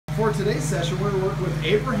for today's session, we're going to work with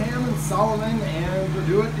Abraham and Solomon, and we'll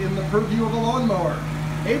do it in the purview of a lawnmower.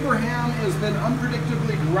 Abraham has been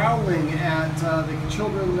unpredictably growling at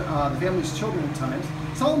the family's children at times.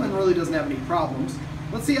 Solomon really doesn't have any problems.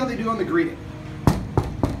 Let's see how they do on the greeting.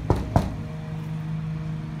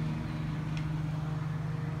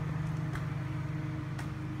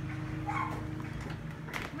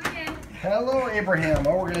 Hello, Abraham.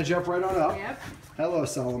 Oh, we're going to jump right on up. Yep. Hello,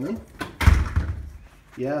 Solomon.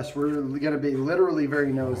 Yes, we're going to be literally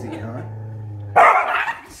very nosy, huh?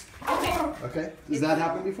 Okay. Does that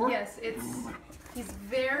happen before? Yes, he's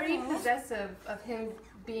very possessive of him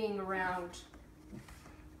being around.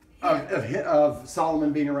 Of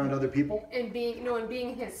Solomon being around other people? And being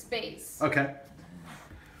in his space. Okay.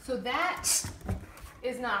 So that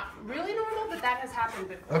is not really normal, but that has happened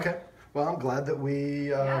before. Okay. Well, I'm glad that we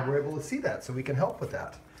were able to see that, so we can help with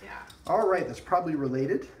that. Yeah. All right, that's probably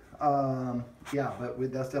related. Yeah,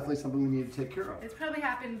 but that's definitely something we need to take care of. It's probably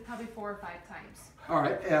happened 4 or 5 times. All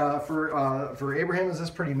right. For Abraham, is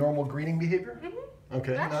this pretty normal greeting behavior? Mm-hmm.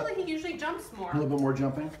 Okay. Actually, he usually jumps more. A little bit more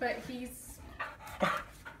jumping. But he's.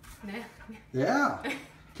 Yeah.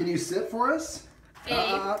 Can you sit for us?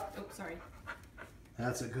 Oh, sorry.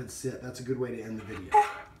 That's a good sit. That's a good way to end the video.